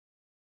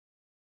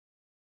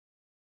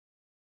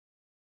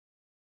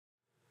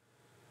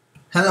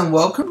Hello and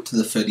welcome to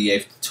the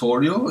 38th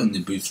tutorial in the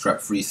Bootstrap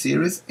free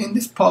series. In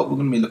this part we're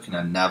going to be looking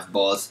at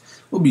Navbars.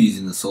 We'll be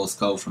using the source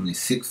code from the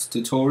 6th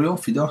tutorial.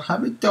 If you don't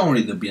have it, don't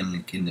worry, there'll be a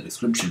link in the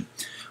description.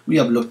 We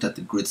have looked at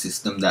the grid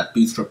system that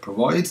Bootstrap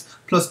provides,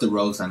 plus the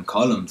rows and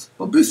columns.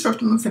 But Bootstrap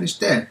doesn't finish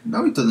there.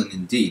 No, it doesn't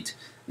indeed.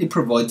 It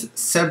provides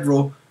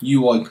several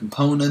UI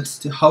components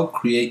to help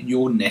create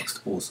your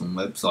next awesome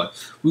website.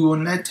 We will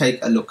now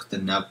take a look at the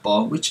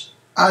Navbar, which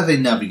as a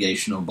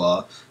navigational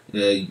bar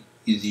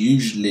is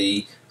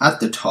usually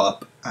at the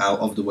top out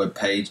of the web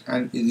page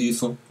and is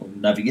useful for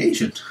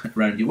navigation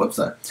around your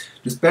website.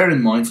 Just bear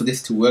in mind, for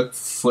this to work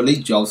fully,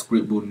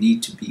 JavaScript will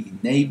need to be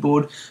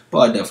enabled, but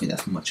I don't think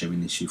that's much of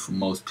an issue for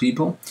most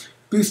people.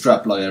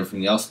 Bootstrap, like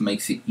everything else,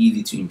 makes it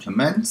easy to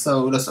implement.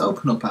 So let's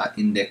open up our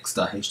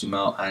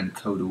index.html and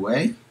code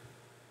away.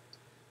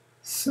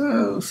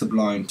 So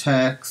Sublime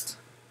Text.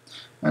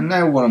 And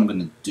now what I'm going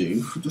to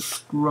do, just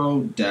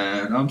scroll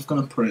down, I'm just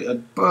going to put it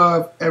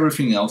above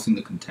everything else in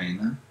the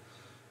container.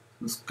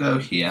 Let's go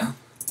here.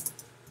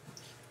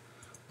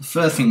 The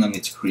first thing I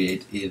need to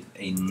create is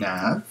a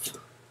nav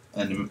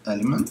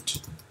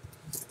element.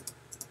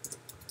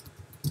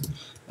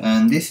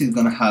 And this is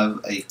going to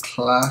have a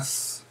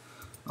class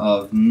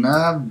of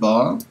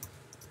navbar.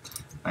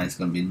 And it's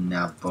going to be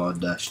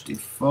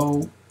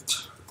navbar-default.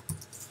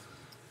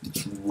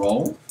 Its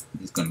role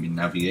is going to be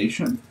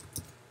navigation.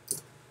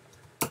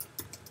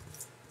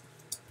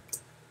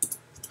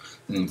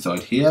 And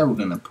inside here we're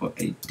going to put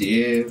a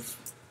div.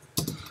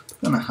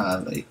 Going to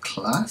have a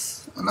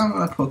class, and I'm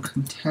going to put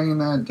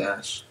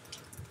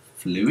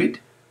container-fluid.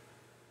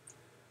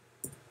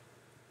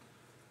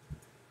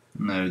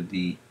 Now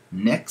the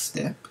next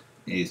step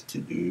is to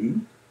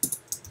do,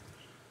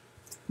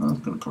 I'm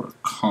going to put a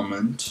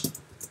comment,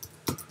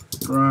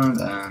 brand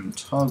and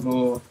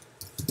toggle,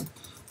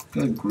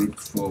 get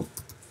grouped for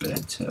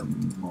better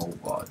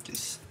mobile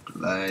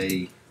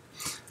display,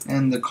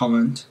 and the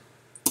comment.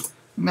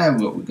 Now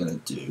what we're going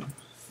to do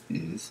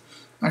is,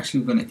 actually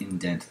we're going to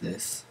indent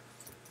this.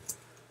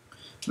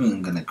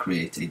 We're going to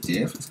create a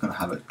div. It's going to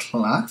have a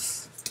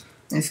class.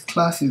 This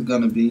class is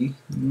going to be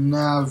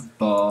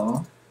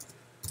navbar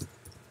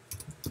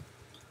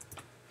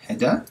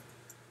header.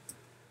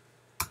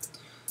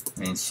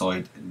 And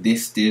inside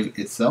this div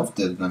itself,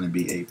 there's going to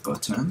be a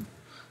button.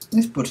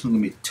 This button is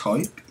going to be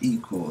type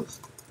equals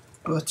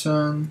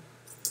button.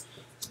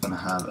 It's going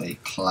to have a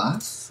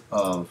class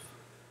of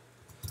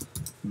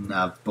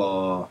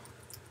navbar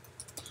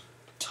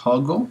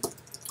toggle.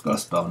 Got to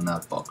spell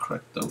navbar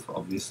correct though,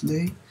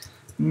 obviously.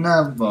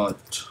 Navbar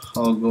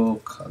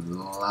toggle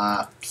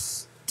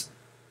collapsed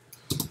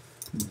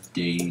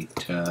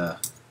data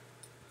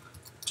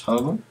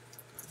toggle,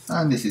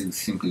 and this is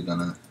simply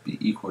gonna be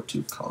equal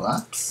to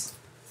collapse.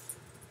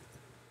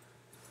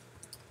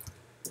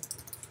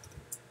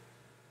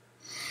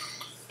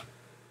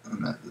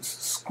 And let's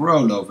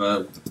scroll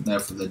over. Now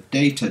for the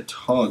data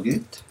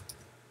target,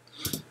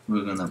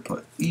 we're gonna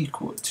put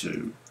equal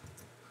to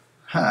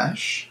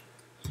hash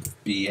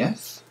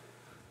bs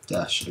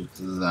dash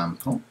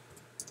example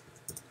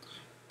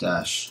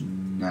dash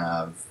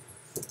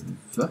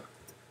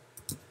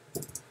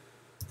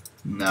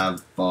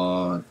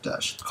navbar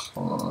dash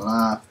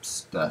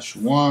collapse dash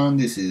 1.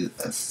 This is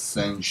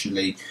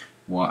essentially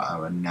what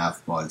our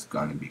navbar is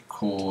going to be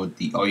called.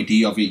 The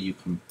ID of it, you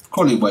can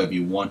call it whatever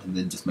you want, and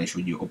then just make sure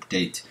you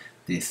update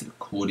this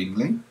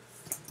accordingly.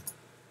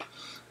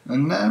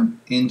 And now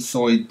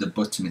inside the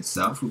button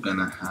itself, we're going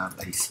to have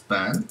a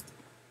span.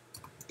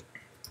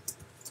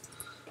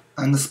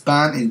 And the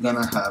span is going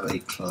to have a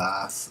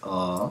class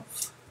of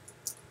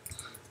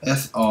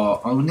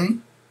SR only.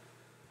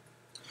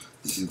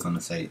 This is going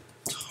to say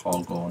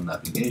toggle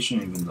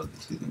navigation, even though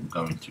this isn't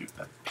going to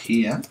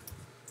appear.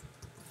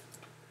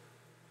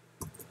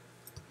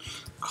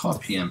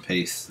 Copy and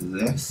paste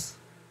this.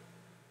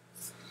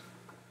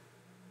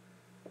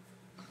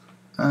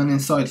 And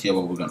inside here,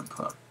 what we're going to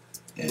put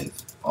is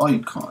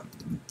icon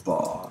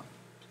bar.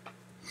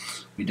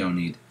 We don't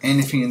need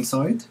anything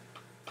inside.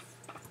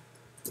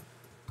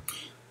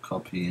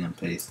 Copy and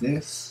paste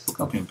this,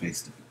 copy and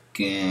paste it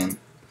again.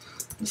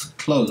 Just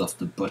close off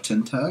the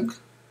button tag.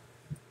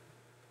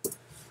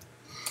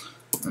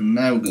 And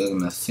now we're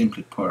going to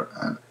simply put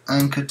an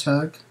anchor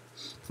tag.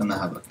 It's going to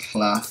have a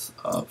class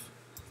of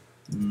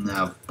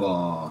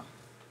navbar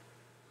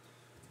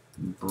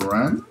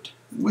brand,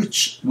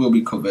 which will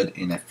be covered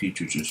in a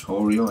future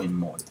tutorial in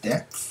more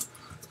depth.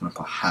 I'm going to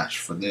put hash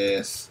for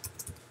this.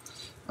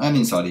 And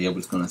inside here,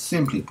 we're just going to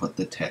simply put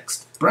the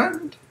text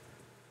brand.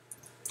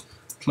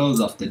 Close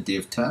off the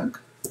div tag.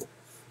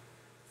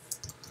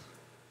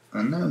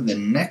 And now the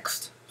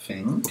next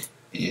thing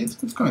is,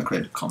 it's going to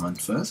create a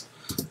comment first.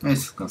 And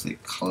it's going to say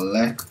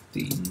collect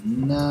the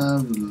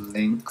nav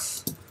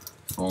links,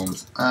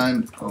 forms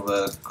and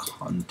other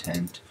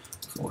content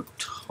for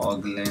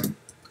toggling.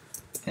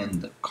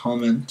 And the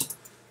comment,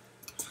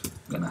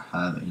 we're going to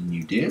have a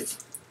new div.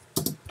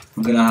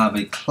 We're going to have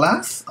a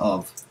class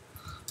of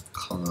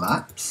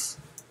collapse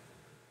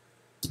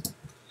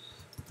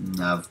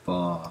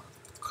navbar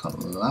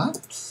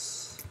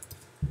collapse.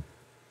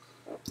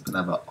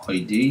 going to have an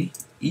ID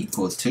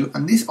equals to,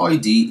 and this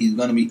ID is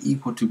going to be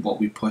equal to what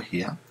we put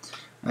here.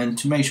 And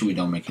to make sure we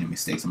don't make any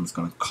mistakes, I'm just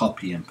going to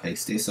copy and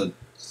paste this. So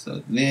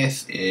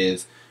this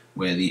is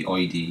where the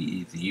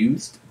ID is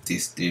used,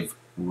 this div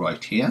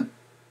right here.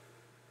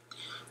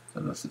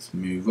 So let's just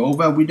move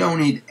over. We don't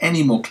need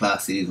any more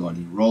classes or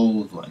any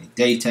roles or any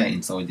data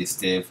inside this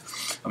div.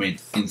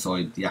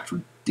 Inside the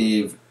actual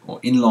div,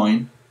 or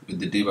inline with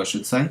the div, I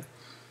should say.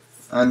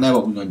 And now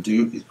what we're going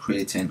to do is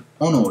create an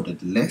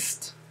unordered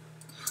list.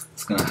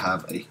 It's going to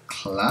have a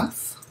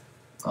class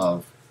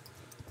of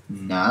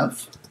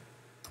nav,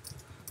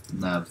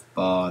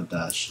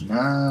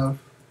 navbar-nav,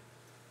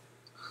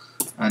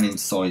 and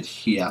inside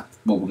here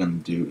what we're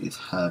going to do is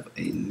have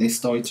a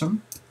list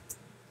item.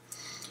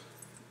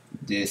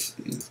 This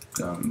is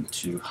going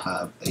to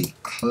have a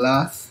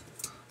class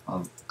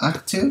of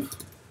active,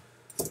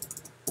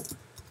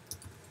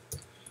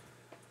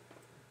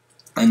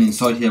 and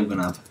inside here we're going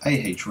to have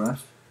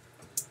ahref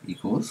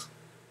equals,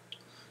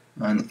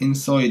 and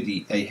inside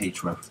the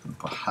ahref we're going to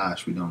put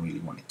hash. We don't really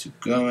want it to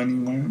go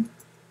anywhere.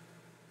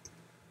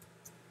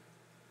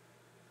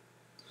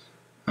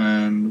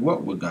 And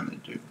what we're going to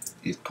do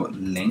is put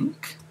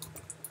link.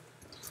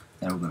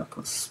 Then we're going to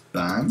put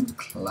span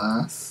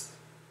class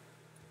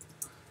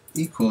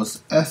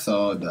equals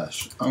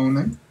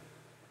sr-owner.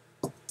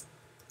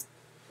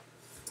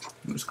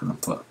 We're just going to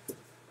put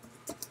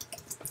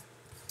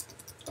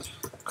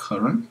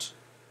current.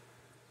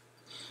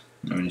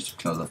 Now we need to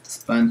close off the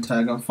span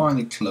tag and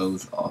finally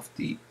close off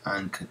the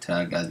anchor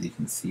tag, as you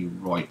can see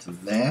right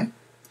there.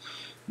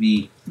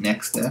 The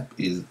next step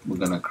is we're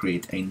going to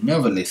create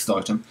another list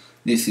item.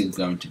 This is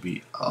going to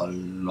be a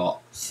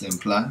lot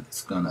simpler.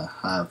 It's going to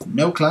have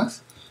no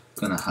class.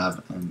 It's going to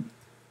have an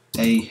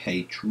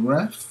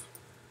ahref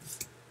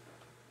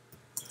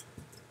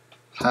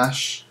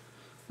hash,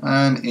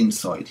 and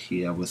inside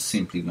here we're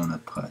simply going to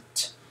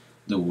put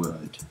the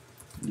word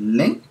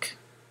link.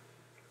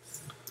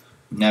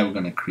 Now we're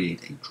going to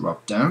create a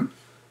drop down.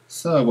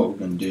 So what we're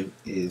going to do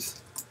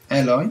is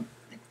li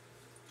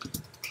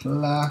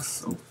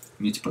class, we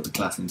need to put the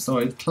class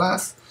inside,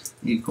 class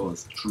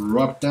equals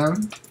drop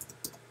down.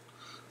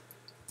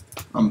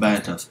 I'm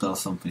bound to spell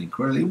something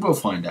incorrectly, we'll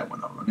find out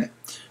when I run it.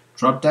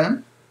 Drop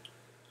down,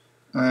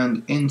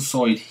 and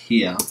inside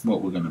here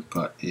what we're going to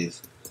put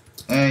is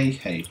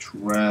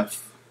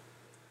ahref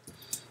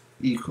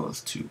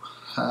equals to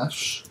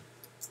hash,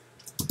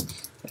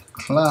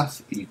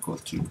 class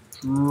equals to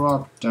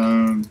drop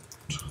down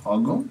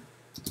toggle,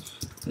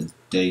 the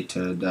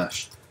data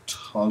dash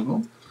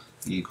toggle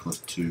equals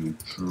to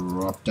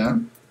drop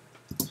down,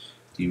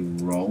 the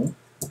role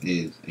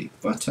is a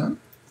button.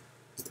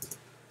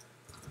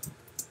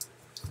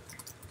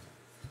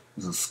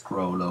 Just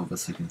scroll over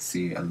so you can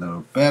see it a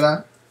little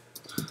better.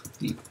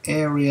 The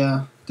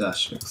area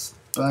dash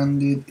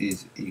expanded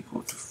is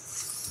equal to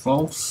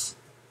false.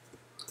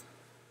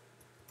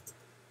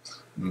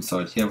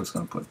 Inside here we're just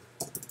going to put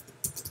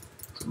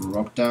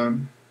drop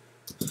down.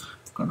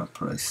 We're going to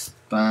put a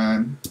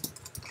span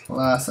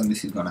class, and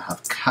this is going to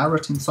have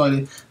caret inside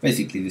it.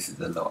 Basically this is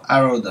a little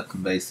arrow that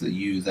conveys to the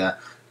user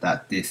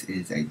that this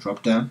is a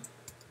drop down.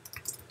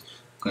 I'm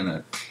going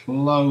to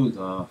close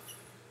off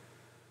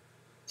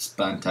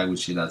span tag,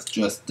 which it has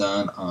just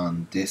done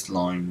on this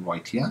line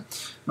right here,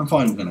 and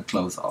finally we're going to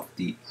close off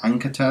the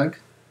anchor tag.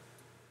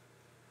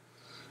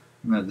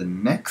 Now the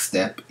next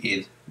step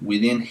is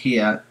within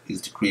here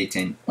is to create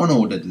an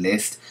unordered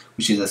list,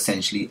 which is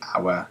essentially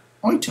our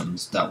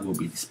items that will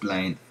be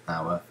displayed in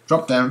our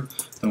drop down.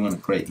 So I'm going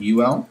to create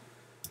ul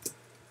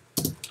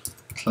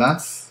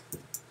class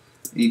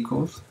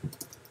equals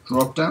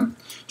drop down.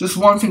 Just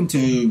one thing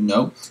to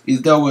note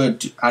is that we're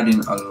adding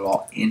a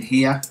lot in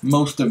here.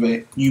 Most of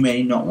it you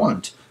may not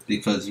want,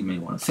 because you may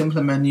want a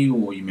simpler menu,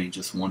 or you may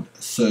just want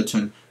a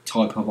certain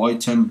type of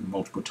item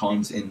multiple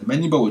times in the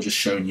menu, but we're just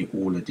showing you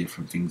all the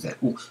different things that,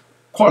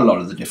 quite a lot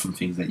of the different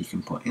things that you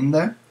can put in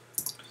there.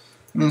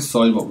 And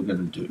inside what we're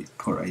going to do is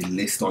put a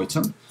list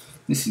item.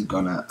 This is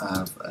going to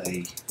have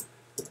a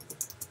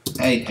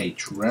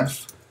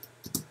ahref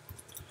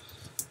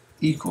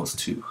equals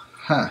to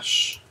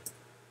hash.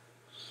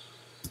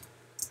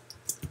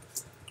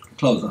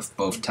 Close off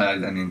both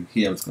tags, and in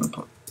here it's going to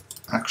put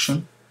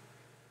action,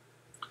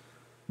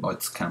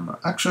 lights, camera,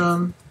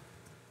 action.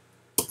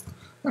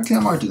 Actually, I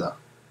might do that.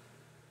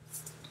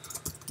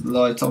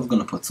 Lights, I was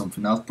going to put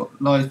something else,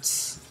 but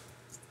lights,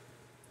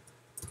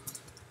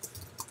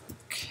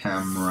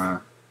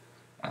 camera,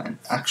 and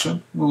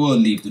action. We will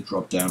leave the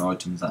drop down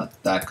items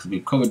at that, because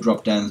we've covered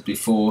drop downs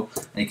before,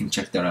 and you can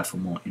check that out for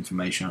more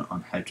information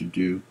on how to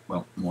do,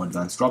 well, more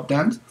advanced drop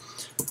downs.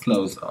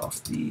 Close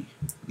off the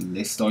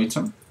list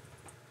item.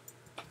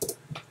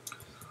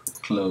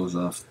 Close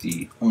off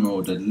the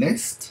unordered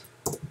list.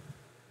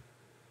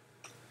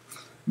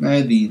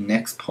 Now the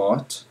next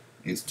part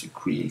is to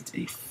create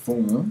a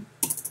form.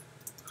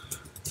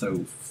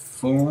 So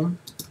form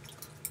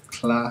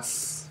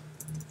class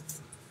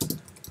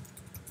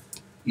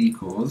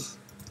equals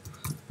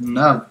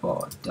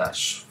navbar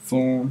dash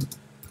form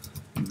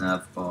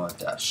navbar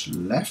dash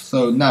left.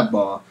 So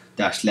navbar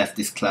dash left,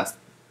 this class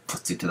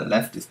puts it to the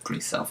left. It's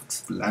pretty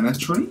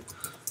self-explanatory.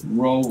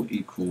 Row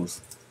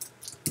equals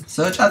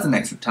search. As an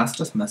extra task,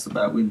 just mess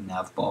about with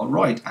navbar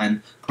right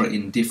and put it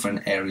in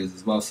different areas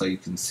as well so you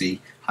can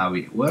see how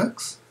it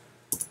works.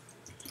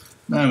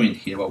 Now in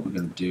here what we're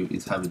going to do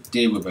is have a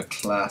div with a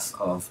class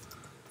of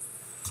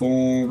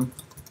form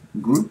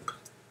group.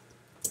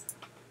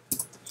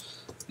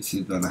 This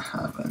is going to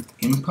have an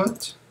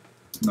input,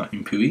 not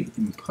input,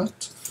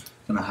 input.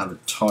 Going to have a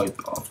type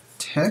of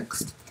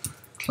text.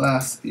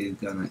 Class is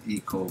going to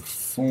equal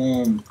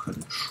form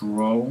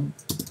control.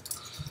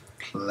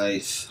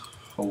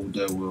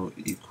 Placeholder will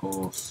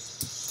equal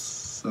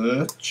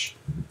search.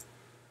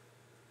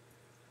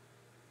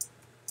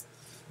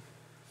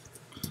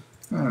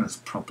 And let's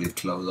properly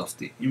close off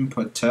the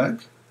input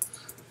tag.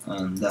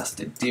 And that's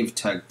the div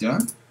tag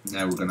done.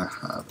 Now we're going to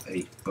have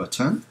a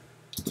button.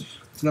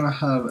 It's going to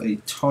have a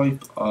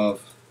type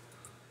of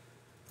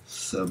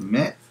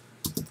submit.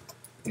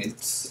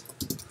 Its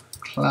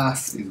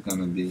class is going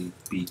to be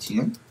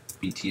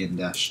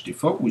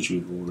btn-default, which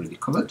we've already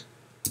covered.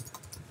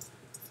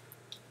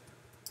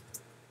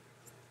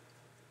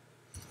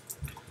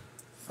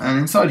 And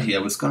inside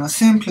here, we're going to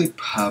simply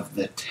have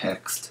the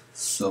text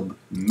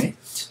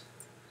submit.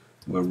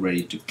 We're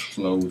ready to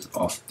close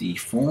off the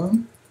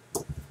form.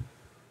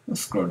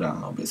 Let's scroll down a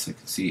little bit so you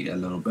can see it a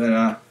little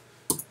better.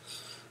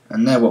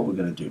 And now what we're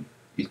going to do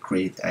is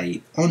create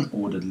a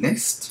unordered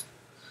list.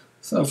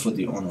 So for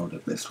the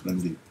unordered list, we're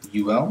going to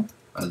do ul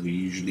as we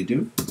usually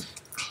do.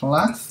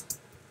 Class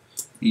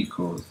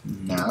equals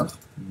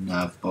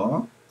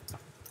navbar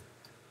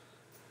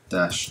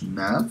dash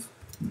navbar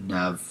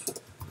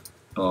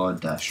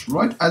dash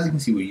right. As you can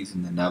see, we're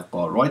using the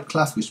navbar right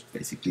class, which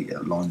basically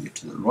aligns it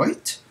to the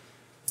right.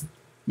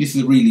 This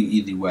is a really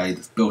easy way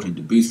that's built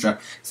into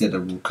Bootstrap instead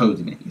of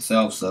coding it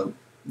yourself. So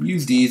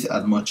use these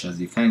as much as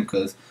you can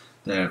because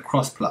they're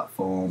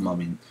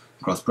cross-platform,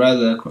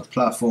 cross-browser,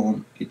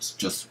 cross-platform. It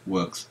just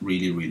works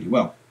really, really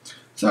well.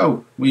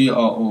 So we are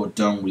all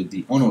done with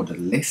the unordered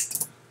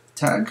list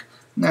tag.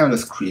 Now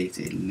let's create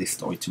a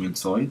list item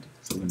inside.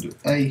 So we're going to do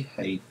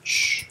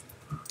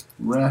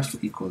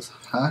ahref equals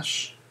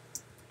hash.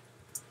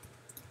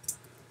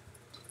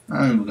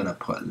 And we're going to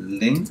put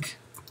link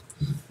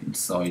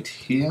inside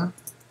here.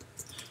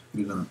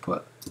 We're going to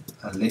put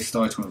a list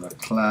item with a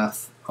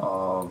class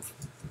of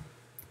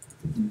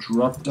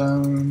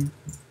Dropdown.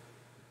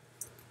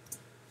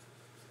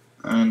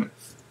 And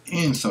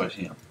inside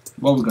here,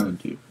 what we're going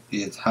to do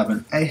is have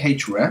an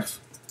ahref.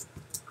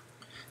 It's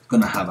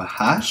going to have a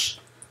hash,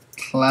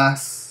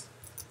 class,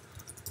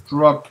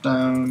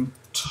 Dropdown,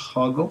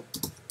 toggle,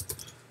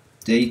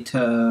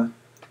 data,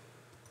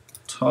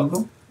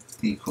 toggle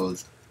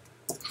equals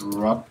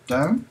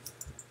Dropdown.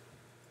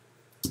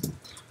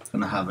 It's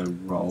going to have a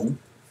row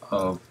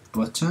of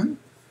button.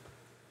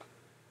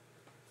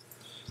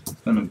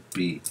 It's going to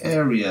be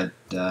area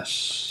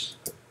dash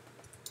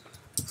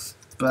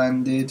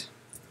expanded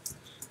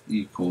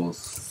equals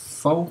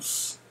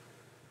false.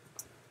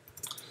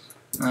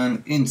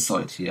 And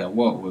inside here,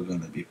 what we're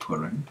going to be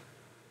putting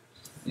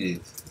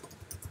is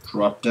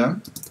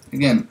Dropdown.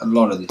 Again, a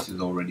lot of this is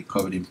already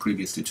covered in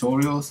previous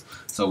tutorials,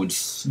 so we're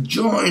just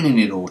joining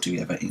it all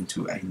together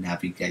into a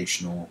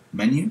navigational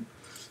menu.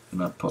 I'm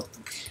going to put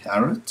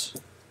caret.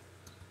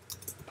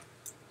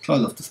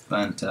 Close off the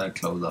span tag,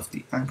 close off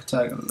the anchor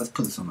tag, and let's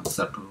put this on a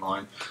separate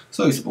line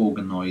so it's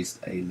organized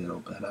a little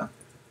better.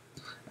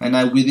 And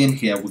now within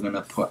here we're going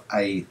to put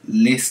a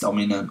list, an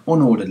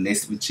unordered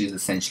list, which is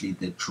essentially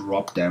the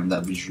drop down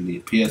that visually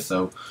appears.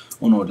 So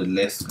unordered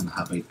list is going to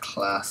have a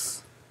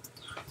class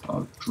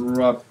of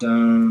drop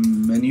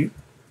down menu.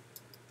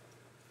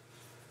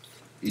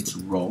 Its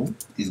role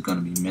is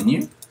going to be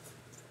menu.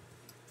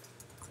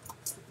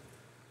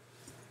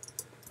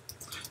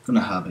 Going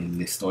to have a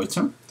list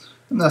item.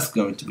 And that's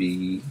going to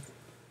be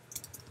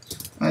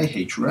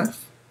ahref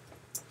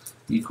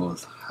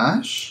equals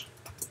hash.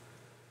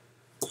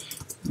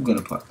 I'm going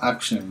to put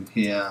action in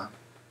here.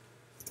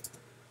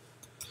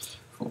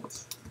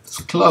 Let's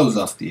close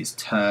off these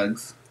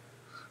tags.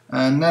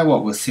 And now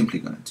what we're simply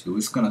going to do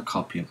is going to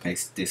copy and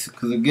paste this.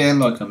 Because again,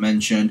 like I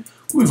mentioned,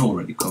 we've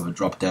already covered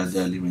drop-downs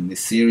earlier in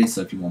this series.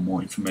 So if you want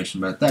more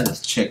information about that,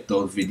 just check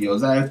those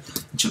videos out.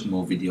 And check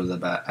more videos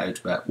about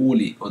all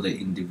the other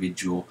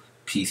individual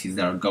pieces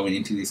that are going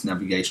into this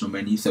navigational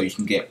menu, so you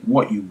can get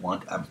what you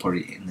want and put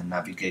it in the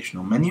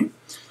navigational menu.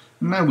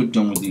 And now we're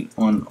done with the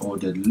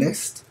unordered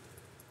list.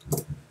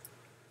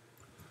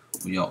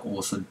 We are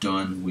also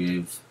done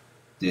with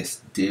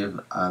this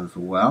div as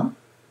well.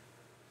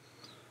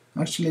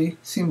 Actually,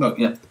 seems like,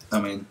 yeah,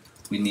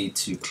 we need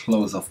to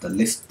close off the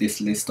list,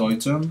 this list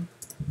item.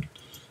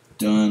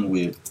 Done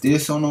with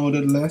this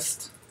unordered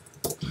list.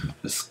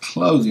 Just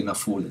closing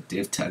off all the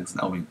div tags.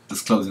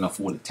 Just closing off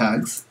all the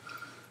tags.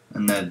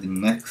 And now the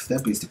next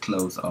step is to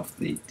close off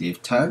the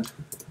div tag.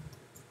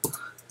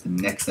 The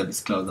next step is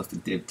to close off the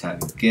div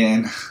tag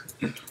again.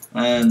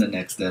 And the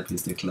next step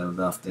is to close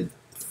off the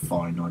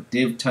final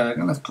div tag.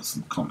 And let's put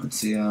some comments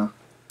here.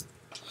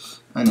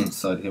 and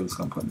inside here we're just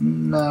going to put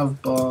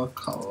navbar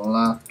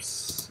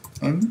collapse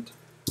end.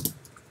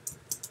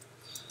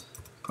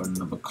 Put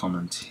another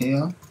comment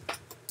here,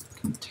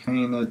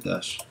 container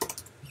dash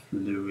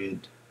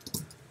fluid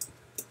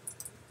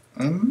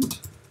end.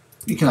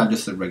 You can have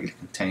just a regular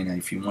container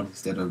if you want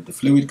instead of the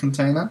fluid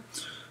container.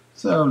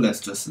 So let's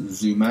just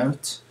zoom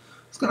out.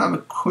 It's going to have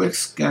a quick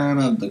scan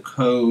of the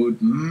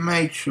code,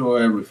 make sure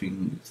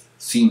everything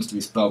seems to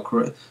be spelled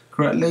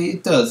correctly.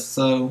 It does,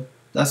 so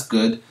that's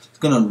good. It's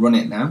going to run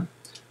it now.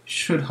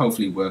 Should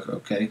hopefully work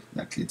okay.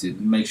 Actually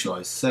did. Make sure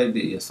I saved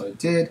it. Yes, I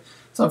did.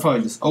 So if I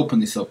just open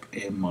this up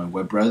in my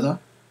web browser,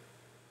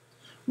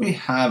 we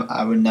have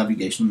our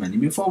navigation menu.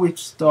 Before we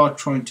start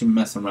trying to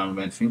mess around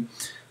with anything,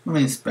 I'm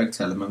going to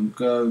inspect element,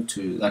 go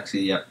to,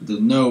 actually, yeah, there's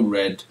no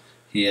red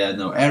here,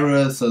 no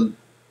error, so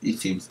it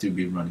seems to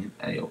be running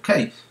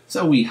a-okay.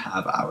 So we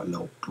have our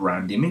little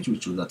brand image,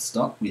 which was at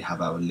start. We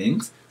have our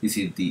links. This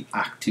is the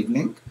active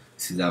link.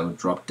 This is our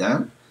drop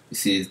down.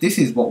 This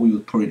is what we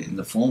would put it in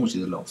the form, which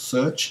is a little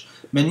search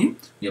menu.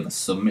 We have a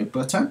submit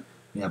button.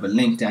 We have a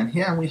link down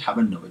here, and we have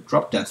another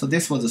drop down. So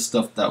this was the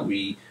stuff that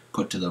we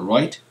put to the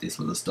right, this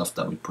was the stuff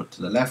that we put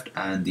to the left,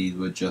 and these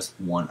were just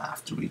one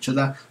after each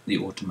other. They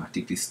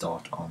automatically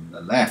start on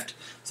the left.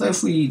 So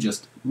if we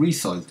just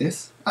resize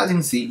this, as you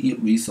can see,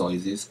 it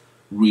resizes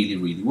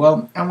really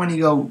well. And when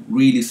you go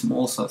really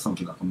small, so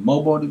something like a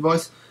mobile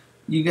device,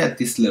 you get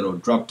this little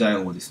drop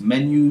down or this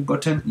menu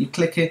button. You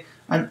click it,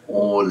 and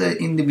all the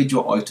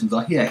individual items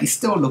are here. It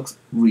still looks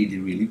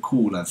really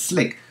cool and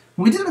slick.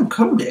 We didn't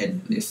code any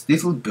of this.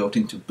 This was built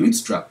into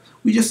Bootstrap.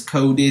 We just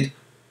coded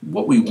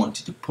what we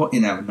wanted to put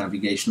in our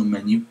navigational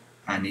menu,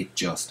 and it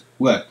just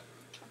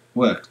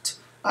worked.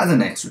 As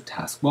an extra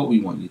task, what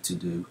we want you to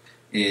do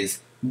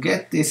is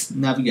get this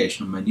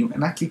navigational menu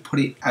and actually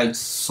put it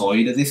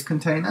outside of this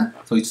container,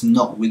 so it's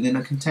not within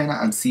a container,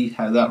 and see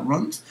how that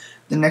runs.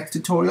 The next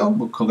tutorial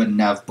will cover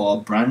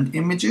Navbar brand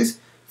images.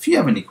 If you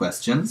have any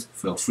questions,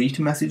 feel free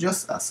to message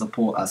us at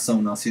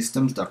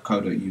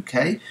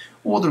support@sonarsystems.co.uk,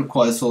 or the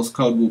required source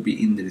code will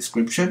be in the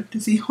description.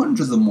 To see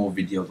hundreds of more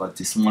videos like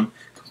this one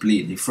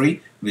completely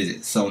free,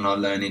 visit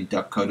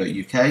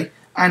sonarlearning.co.uk,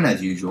 and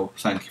as usual,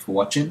 thank you for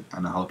watching,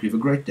 and I hope you have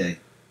a great day.